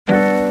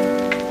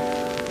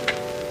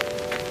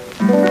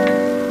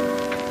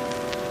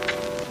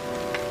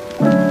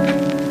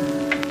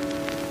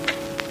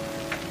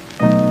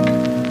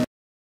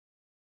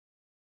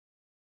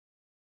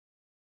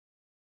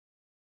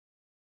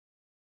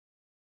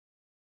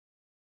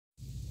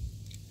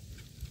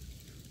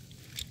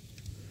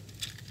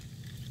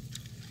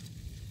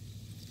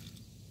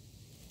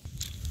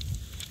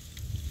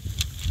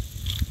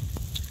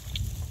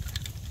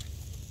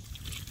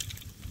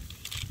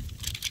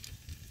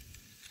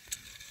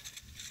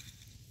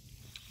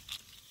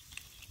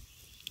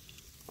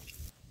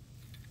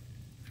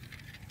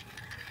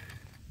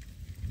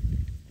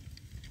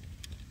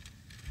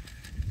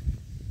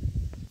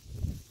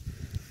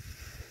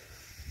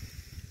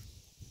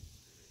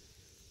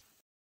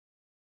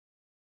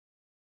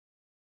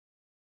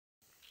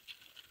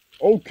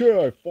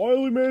Okay, I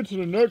finally made it to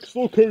the next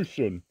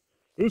location.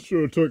 This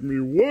should have taken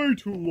me way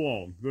too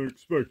long than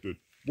expected.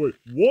 Wait,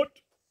 what?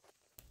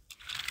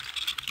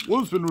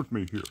 What's been with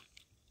me here?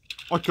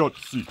 I can't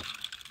see.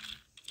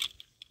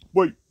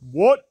 Wait,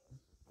 what?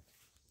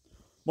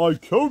 My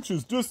coach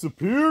has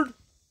disappeared?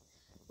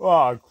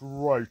 Ah,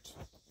 great.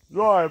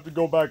 Now I have to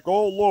go back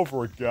all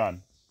over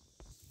again.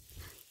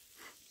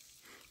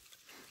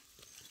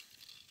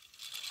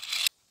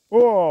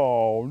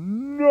 Oh,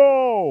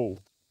 no!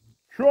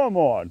 Come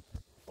on.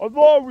 I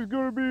thought it was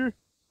gonna be...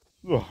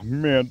 Oh,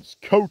 man, this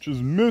coach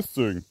is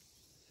missing.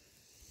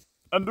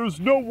 And there's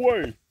no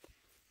way.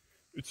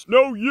 It's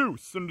no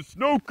use, and it's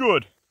no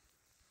good.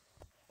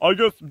 I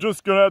guess I'm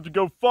just gonna have to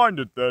go find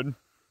it then.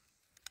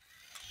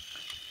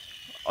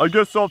 I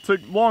guess I'll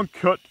take long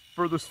cut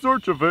for the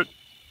search of it.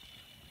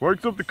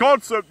 Works up the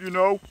concept, you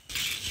know.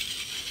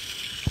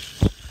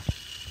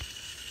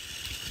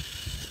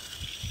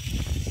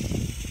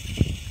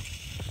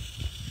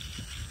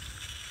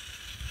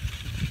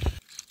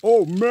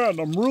 Oh man,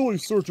 I'm really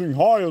searching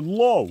high and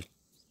low.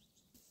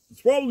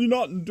 It's probably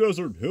not in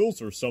desert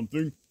hills or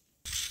something.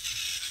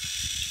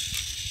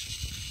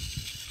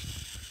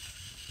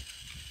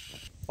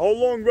 How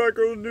long back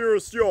are the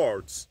nearest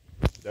yards?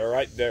 They're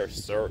right there,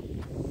 sir.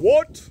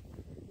 What?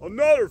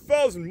 Another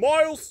 1,000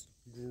 miles?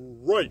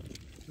 Great.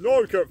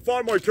 Now I can't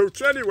find my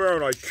coach anywhere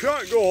and I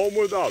can't go home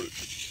without it.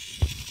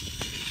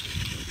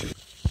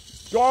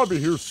 It's gotta be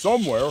here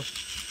somewhere,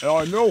 and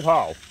I know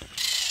how.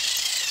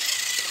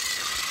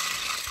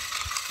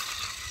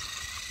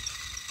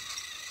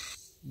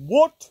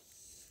 What?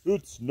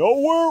 It's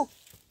nowhere?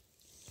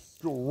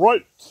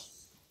 Great.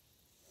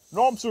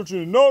 Now I'm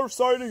searching another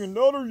sighting,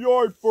 another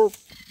yard for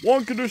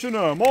one condition,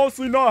 and I'm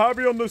honestly not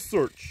happy on this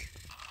search.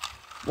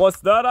 What's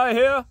that I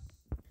hear?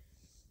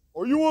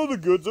 Are you one of the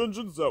goods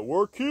engines that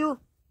work here?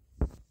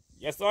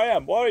 Yes, I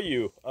am. What are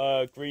you?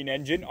 Green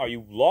engine? Are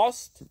you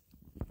lost?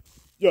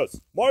 Yes,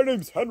 my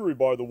name's Henry,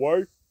 by the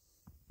way.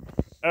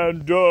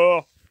 And,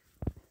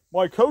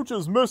 my coach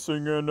is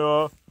missing, and,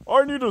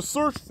 I need to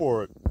search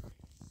for it.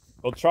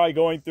 We'll try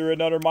going through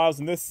another miles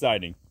in this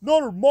sighting.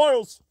 Another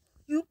miles?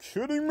 You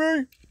kidding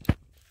me?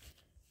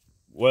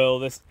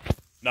 Well,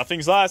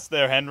 nothing's last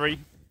there, Henry.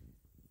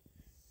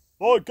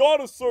 Well, I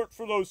gotta search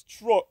for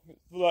for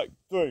that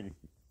thing.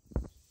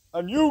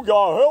 And you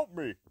gotta help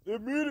me,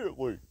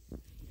 immediately.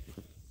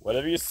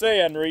 Whatever you say,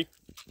 Henry.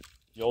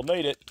 You'll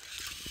need it.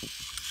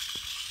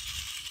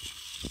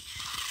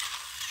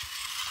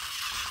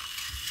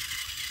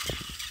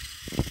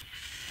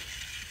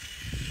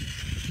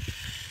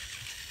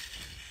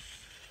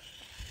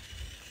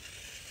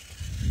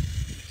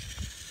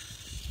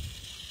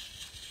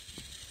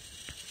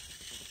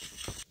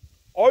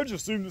 I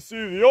just seem to see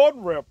the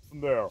on-ramp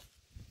from there.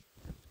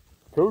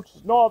 Coach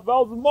is not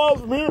 1,000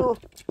 miles from here.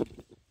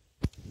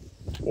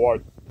 Well,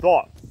 I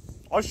thought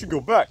I should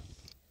go back.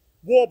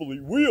 Wobbly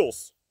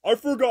wheels! I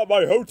forgot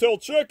my hotel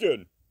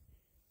check-in.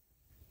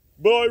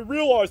 But I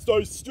realized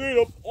I stayed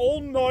up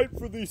all night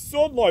for these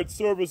sunlight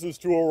services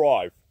to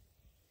arrive.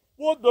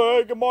 What the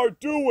heck am I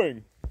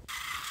doing?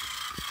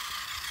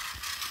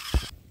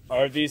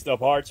 Are these the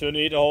parts you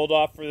need to hold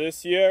off for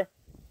this year?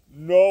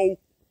 No.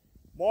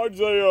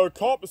 Mine's a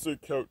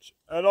composite coach,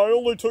 and I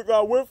only took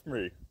that with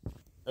me.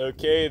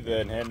 Okay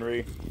then,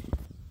 Henry.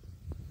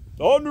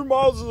 100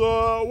 miles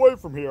away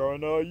from here,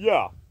 and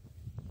yeah.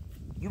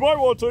 You might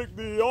want to take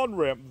the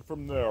on-ramp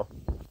from there.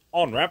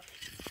 On-ramp?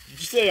 Did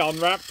you say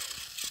on-ramp?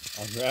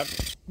 On-ramp?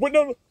 Wait,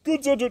 no,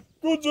 goods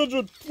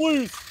engine,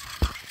 please.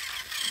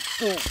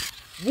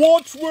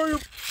 Watch where you're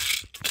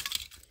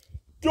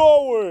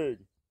going.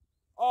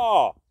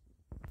 Ah,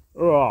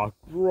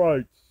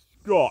 great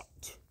Scott.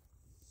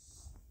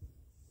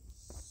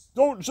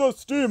 Don't just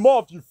steam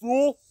off, you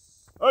fool!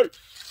 Hey, are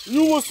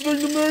you listening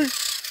to me?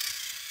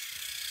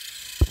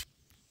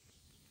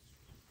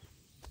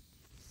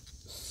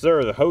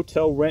 Sir, the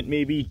hotel rent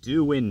may be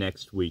due in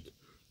next week.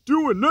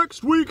 Due in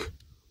next week?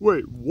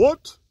 Wait,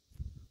 what?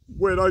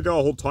 Wait, I got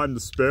a whole time to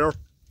spare.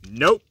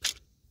 Nope.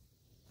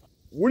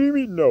 What do you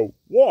mean no?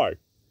 Why?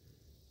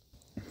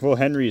 Well,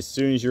 Henry, as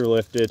soon as you're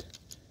lifted,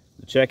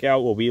 the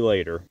checkout will be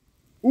later.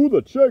 Ooh,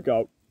 the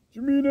checkout? Do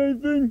you mean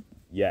anything?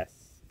 Yes.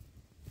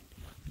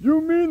 You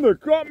mean the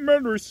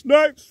complimentary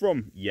snacks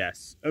from...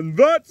 Yes. And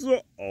that's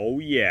a... Oh,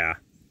 yeah.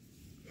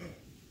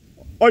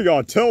 I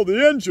gotta tell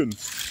the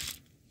engines.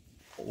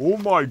 Oh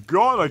my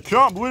god, I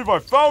can't believe I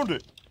found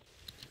it.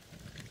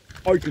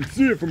 I can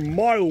see it from a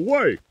mile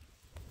away.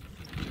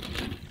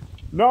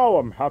 Now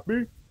I'm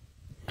happy.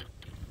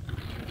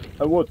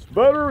 And what's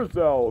better is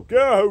I'll get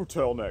a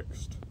hotel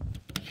next.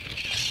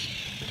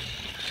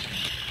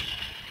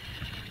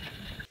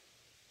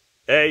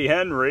 Hey,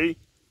 Henry.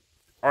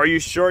 Are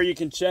you sure you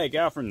can check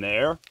out from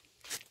there?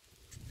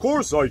 Of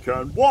course I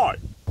can. Why?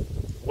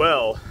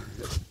 Well,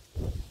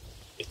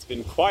 it's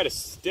been quite a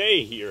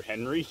stay here,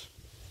 Henry.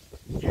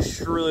 You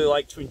surely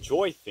like to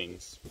enjoy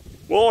things.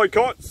 Well, I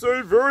can't say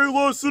very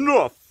less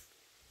enough.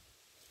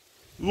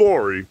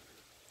 Laurie,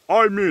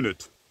 I mean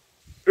it.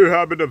 It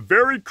had been a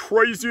very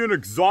crazy and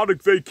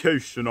exotic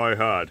vacation I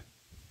had.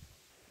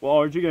 Well,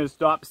 aren't you gonna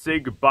stop to say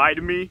goodbye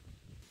to me?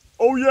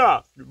 Oh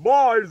yeah,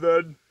 goodbye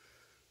then.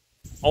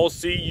 I'll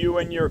see you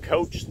and your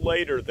coach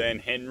later then,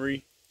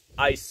 Henry.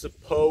 I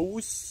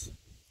suppose.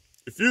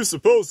 If you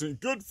suppose it's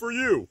good for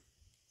you.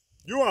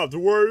 You don't have to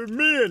worry with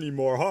me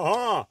anymore,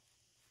 ha.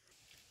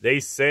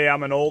 They say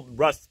I'm an old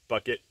rust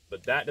bucket,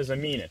 but that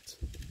doesn't mean it.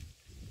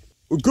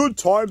 A good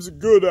time's a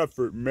good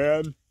effort,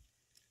 man.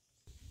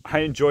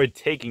 I enjoyed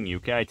taking you.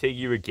 Can I take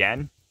you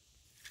again?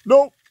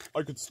 Nope,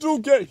 I could still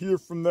get here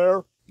from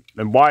there.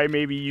 Then why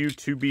maybe you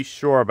two be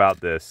sure about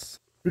this?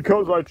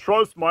 Because I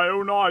trust my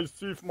own eyes to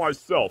see for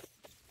myself.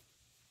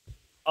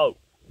 Oh,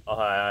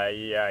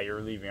 yeah,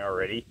 you're leaving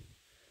already.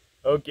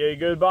 Okay,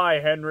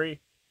 goodbye,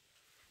 Henry.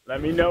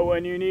 Let me know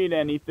when you need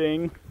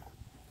anything.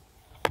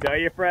 Tell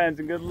your friends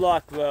and good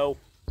luck, though.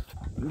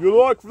 Good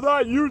luck for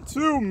that, you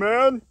too,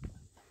 man.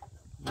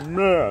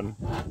 Man,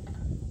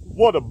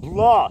 what a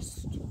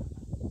blast.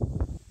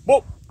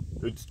 Well,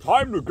 it's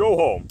time to go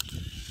home.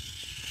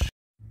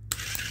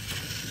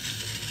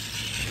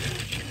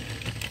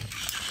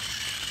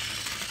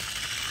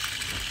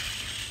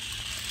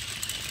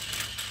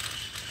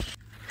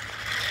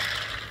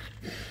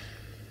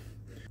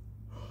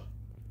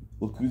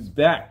 Look who's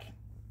back.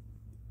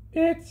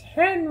 It's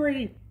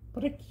Henry!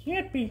 But it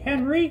can't be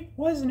Henry,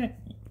 wasn't it?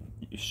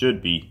 It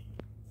should be.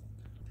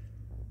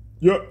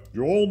 Yep,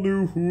 you all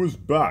knew who was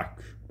back.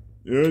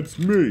 It's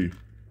me.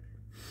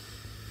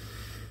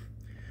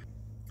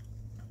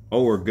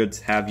 Oh, we're good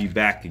to have you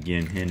back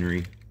again,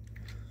 Henry.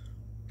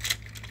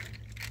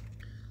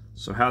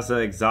 So how's that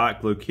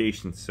exotic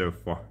location so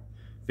far?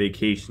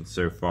 Vacation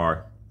so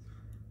far?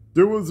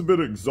 It was a bit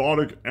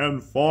exotic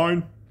and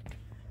fine.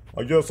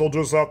 I guess I'll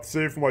just have to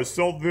say for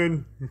myself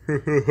then.